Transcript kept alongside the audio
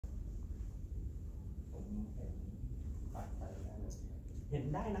เห็น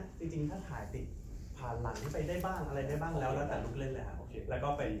ได้นะจริงๆถ้าถ่ายติดผ่านหลังไปได้บ้างอะไรได้บ้างแล้วแต่ลูกเล่นเลยครับแล้วก็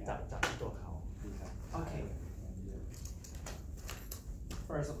ไปจับที่ตัวเขา Okay.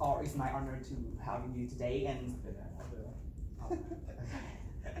 First of all, it's my honor to have you today, and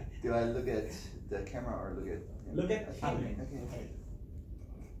do I look at the camera or look at? Look at him. Okay. Okay.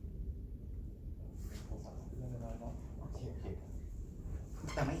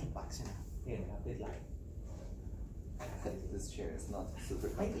 แต่ไม่เห็นปากใช่ไหมเห็นครับติดไหล This chair is not super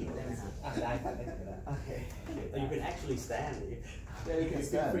ไม่ติด comfortable. ได้ไหมครับได้ครับไม่ติดก็ได้ Okay. You can actually stand. Yeah, you can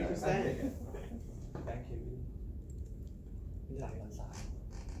stand. Free to stand. Thank you. นี่หลังด้านซ้าย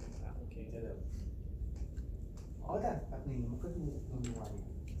โอเคได้เลย อ๋อแต่แบบนี้มันก็ดูนัวๆ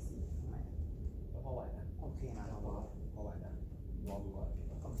ทำไม แล้วพอไหวนะ โอเคนะเราว่า พอไหวนะลองดูก่อน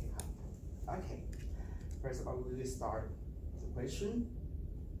โอเคครับ Okay. First of all, we will start the question.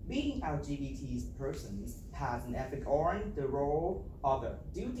 Being LGBT persons has an effect on the role or the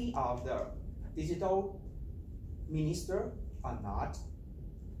duty of the digital minister or not?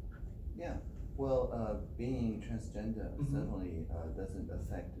 Yeah. Well, being transgender certainly doesn't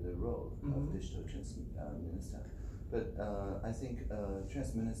affect the role of digital trans minister. But I think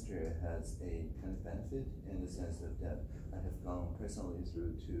trans minister has a kind of benefit in the sense of that I have gone personally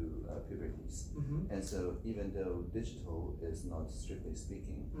through two puberties. And so even though digital is not strictly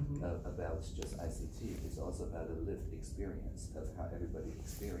speaking about just ICT, it's also about a lived experience of how everybody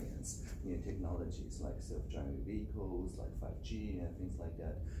experience new technologies like self-driving vehicles, like 5G and things like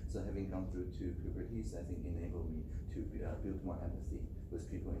that. So having gone through two puberties, I think enabled me to build more empathy with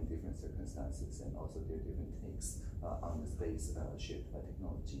people in different circumstances and also their different takes on the space shaped by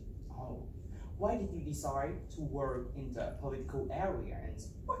technology. Oh, why did you decide to work in the political area, and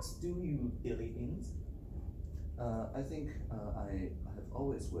what do you believe in? I think I have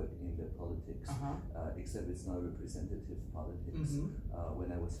always worked in the politics, except it's not representative politics. When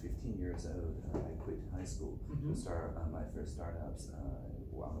I was 15 years old, I quit high school to start my first startups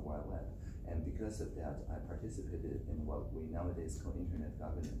on the Wild Web. And because of that, I participated in what we nowadays call internet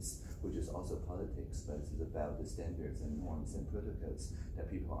governance, which is also politics, but it's about the standards and norms and protocols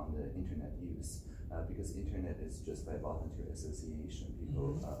that people on the internet use. Because internet is just by voluntary association,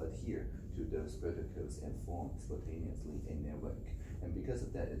 people adhere to those protocols and form spontaneously a network. And because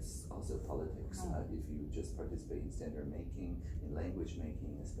of that, it's also politics. If you just participate in standard making, in language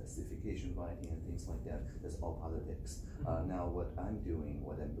making, in specification writing, and things like that, that's all politics. Now, what I'm doing,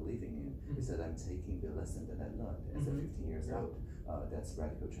 what I'm believing in, is that I'm taking the lesson that I learned as a 15 years old. That's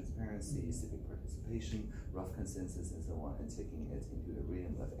radical transparency, civic participation, rough consensus, and so on, and taking it into the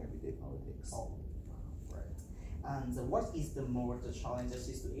realm of everyday politics. Oh, right. And what is the most challenging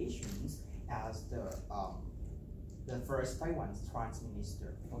situations as the first Taiwan trans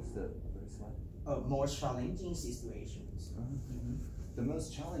minister? What's the first one? More challenging situations. The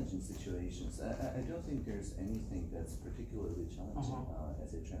most challenging situations, I don't think there's anything that's particularly challenging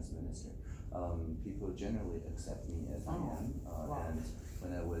as a trans minister. People generally accept me as I am, and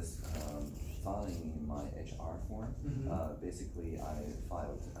when I was filing my HR form, basically I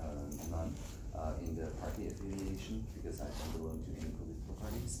filed none in the party affiliation because I don't belong to any political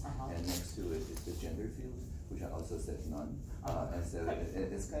parties, and next to it is the gender field, which I also said none. And so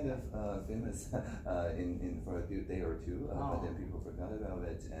it's kind of famous for a good day or two, but then people forgot about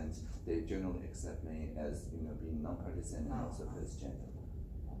it, and they generally accept me as being non-partisan and also cisgender.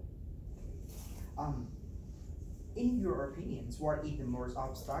 In your opinions, what is the most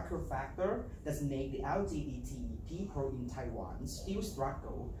obstacle factor that make the LGBT people in Taiwan still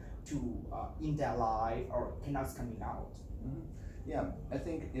struggle to in their life or cannot coming out? Yeah, I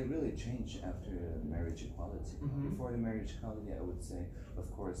think it really changed after marriage equality. Before the marriage equality, I would say,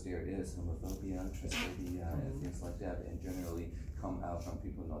 of course, there is homophobia, transphobia, and things like that, and generally come out from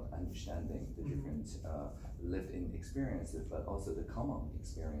people not understanding the different lived-in experiences, but also the common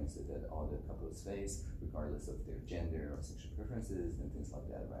experiences that all the couples face, regardless of their gender or sexual preferences and things like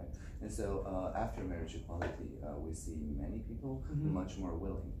that, right? And so after marriage equality, we see many people much more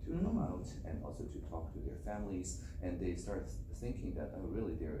willing to come out and also to talk to their families, and they start thinking that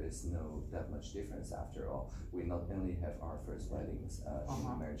really there is that much difference after all. We not only have our first weddings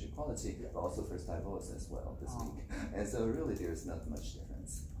in marriage equality, but also first divorce as well this week. And so really there is not much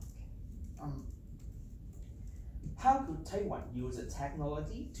difference. how could Taiwan use the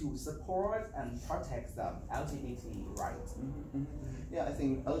technology to support and protect the LGBT rights? Yeah, I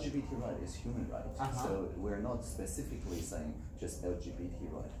think LGBT right is human right. So we're not specifically saying just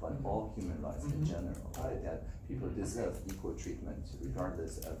LGBT right, but all human rights in general, right? That people deserve equal treatment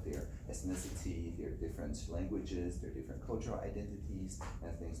regardless of their ethnicity, their different languages, their different cultural identities,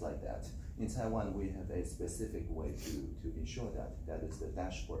 and things like that. In Taiwan, we have a specific way to ensure that. That is the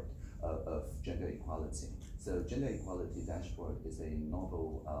dashboard of gender equality. So gender equality dashboard is a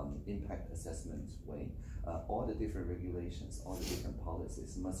novel impact assessment way. All the different regulations, all the different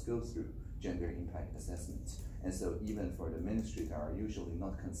policies must go through gender impact assessment. And so even for the ministry that are usually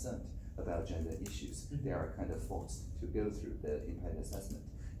not concerned about gender issues, they are kind of forced to go through the impact assessment.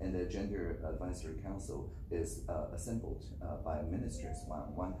 And the Gender Advisory Council is assembled by ministers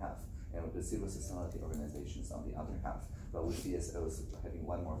on one half, and with the civil society organizations on the other half, but with CSOs having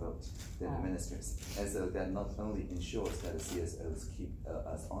one more vote than the ministers. And so that not only ensures that the CSOs keep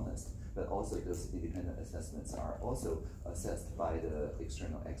us honest, but also those independent assessments are also assessed by the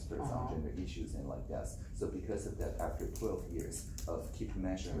external experts on gender issues and like that. So because of that, after 12 years of keep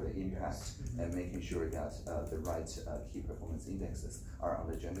measuring the impact and making sure that the right key performance indexes are on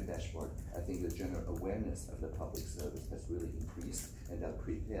the gender dashboard, I think the general awareness of the public service has really increased, and that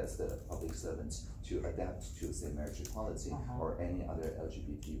prepares the public servants to adapt to, say, marriage equality or any other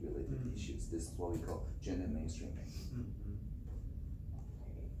LGBT-related issues. This is what we call gender mainstreaming.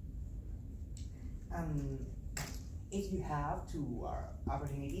 If you have to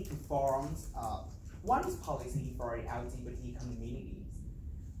opportunity to form one policy for the LGBT communities,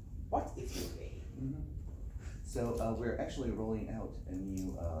 what is your aim? So we're actually rolling out a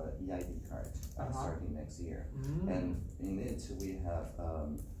new EID card starting next year, and in it we have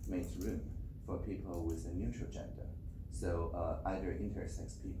made room for people with a neutral gender. So either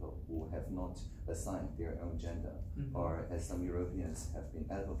intersex people who have not assigned their own gender, or as some Europeans have been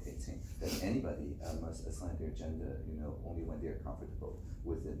advocating, that anybody must assign their gender, only when they're comfortable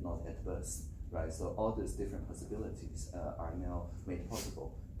with it, not at birth, right? So all these different possibilities are now made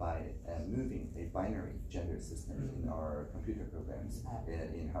possible by moving a binary gender system in our computer programs,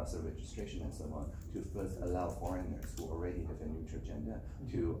 in household registration and so on, to first allow foreigners who already have a neutral gender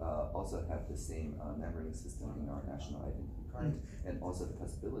to also have the same numbering system in our national identity card, and also the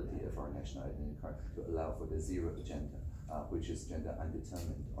possibility of our national identity card to allow for the zero gender, which is gender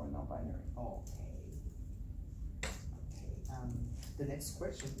undetermined or non-binary. The next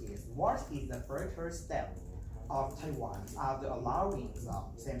question is, what is the further step of Taiwan after allowing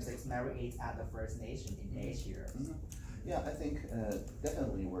same-sex marriage at the First Nation in Asia? Yeah, I think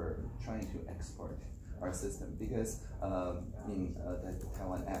definitely we're trying to export our system, because in the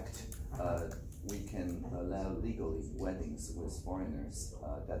Taiwan Act, we can allow legally weddings with foreigners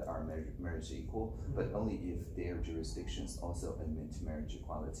that are marriage equal, but only if their jurisdictions also admit marriage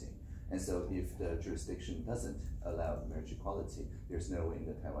equality. And so if the jurisdiction doesn't allow marriage equality, there's no way in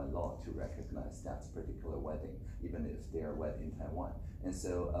the Taiwan law to recognize that particular wedding, even if they are wed in Taiwan. And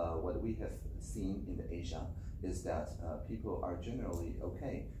so what we have seen in the Asia is that people are generally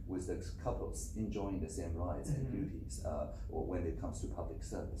okay with the couples enjoying the same rights and duties or when it comes to public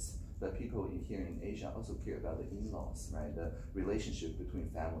service. But people here in Asia also care about the in-laws, right? The relationship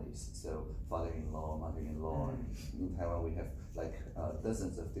between families. So father-in-law, mother-in-law. In Taiwan, we have like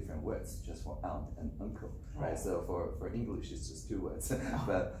dozens of different words just for aunt and uncle, right? So for English, it's just 2 words.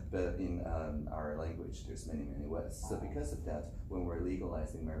 but in our language, there's many words. So because of that, when we're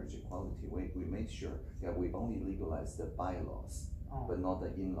legalizing marriage equality, we made sure that we only legalize the bylaws, but not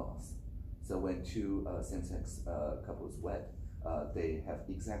the in-laws. So when two same-sex couples wed, they have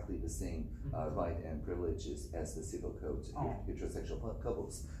exactly the same right and privileges as the civil code heterosexual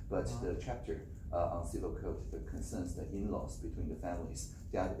couples. But the chapter on civil code that concerns the in-laws between the families,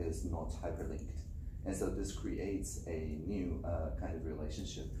 that is not hyperlinked. And so this creates a new kind of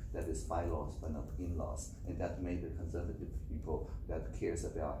relationship that is bylaws but not in-laws, and that made the conservative people that cares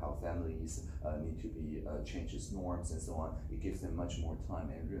about how families need to be changes norms and so on, it gives them much more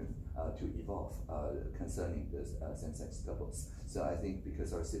time and room to evolve concerning this same-sex couples. So I think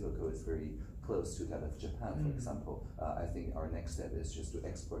because our civil code is very close to that of Japan, for example, I think our next step is just to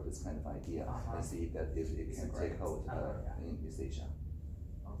export this kind of idea and see that if it can take hold in East Asia.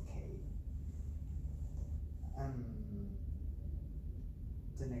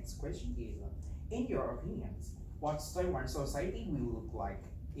 The next question is, in your opinions, what Taiwan society will look like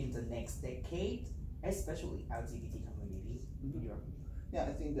in the next decade, especially LGBT community, in your opinion? Yeah,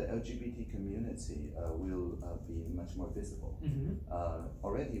 I think the LGBT community will be much more visible.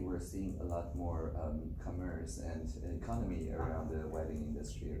 Already already we're seeing a lot more commerce and economy around the wedding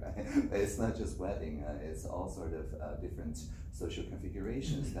industry, right? It's not just wedding, it's all sort of different social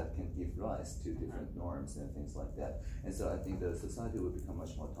configurations that can give rise to different norms and things like that. And so I think the society will become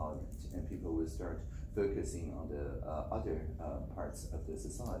much more tolerant, and people will start focusing on the other parts of the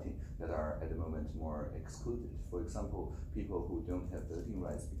society that are at the moment more excluded. For example, people who don't have voting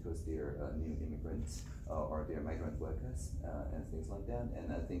rights because they're new immigrants or they're migrant workers and things like that.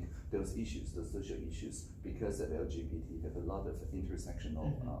 And I think those issues, those social issues, because of LGBT, have a lot of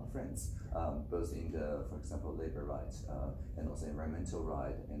intersectional friends, both in the, for example, labor rights and also environmental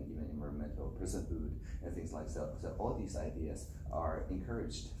right and even environmental personhood and things like that. So all these ideas are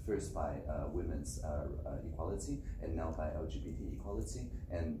encouraged first by women's equality and now by LGBT equality,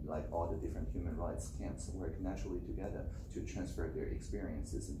 and like all the different human rights camps work naturally together to transfer their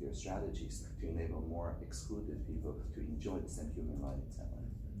experiences and their strategies to enable more excluded people to enjoy the same human right in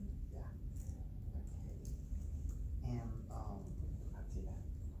Taiwan. Yeah. Okay. And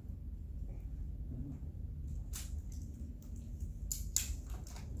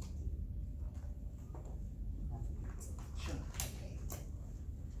Sure. Okay.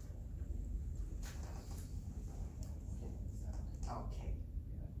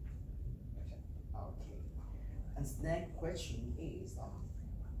 And the next question is,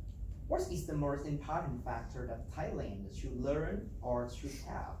 what is the most important factor that Thailand should learn or should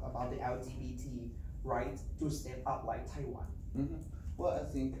have about the LGBT right to step up like Taiwan? Well, I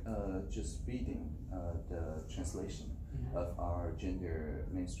think just reading the translation of our gender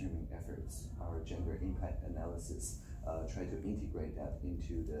mainstreaming efforts, our gender impact analysis, try to integrate that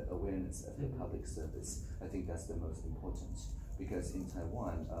into the awareness of the public service. I think that's the most important, because in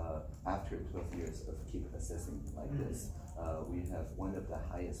Taiwan, after 12 years of keep assessing like this, we have one of the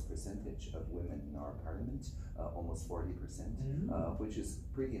highest percentage of women in our parliament, almost 40%, which is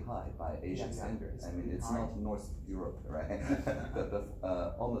pretty high by Asian standards. I mean, it's not North Europe, right? but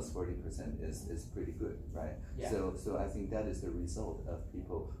almost 40% is pretty good, right? Yeah. So I think that is the result of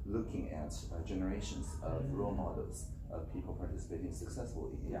people looking at generations of role models of people participating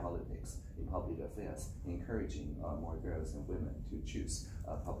successfully in politics, in public affairs, encouraging more girls and women to choose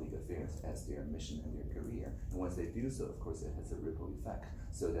public affairs as their mission and their career. And once they do so, of course, it has a ripple effect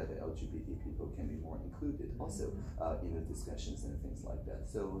so that the LGBT people can be more included also in the discussions and things like that.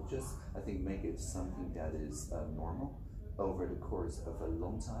 So just, I think, make it something that is normal over the course of a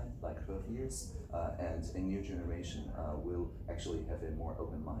long time, like 12 years, and a new generation will actually have a more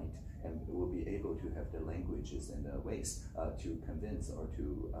open mind and will be able to have the languages and the ways to convince or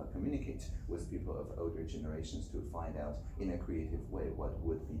to communicate with people of older generations to find out in a creative way what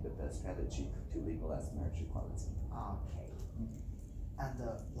would be the best strategy to legalize marriage equality. Okay. And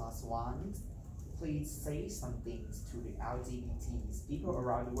the last one, please say some things to the LGBTs, people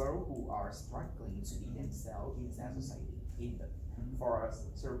around the world who are struggling to be themselves in that society for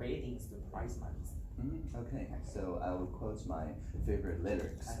surveying the prize money. Okay, so I will quote my favorite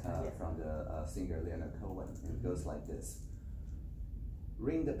lyrics from the singer Leonard Cohen. It goes like this: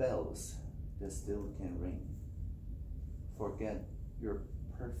 ring the bells, they still can ring. Forget your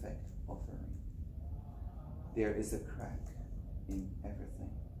perfect offering. There is a crack in everything,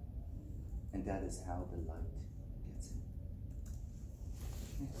 and that is how the light gets in.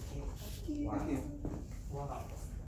 Okay. Thank you.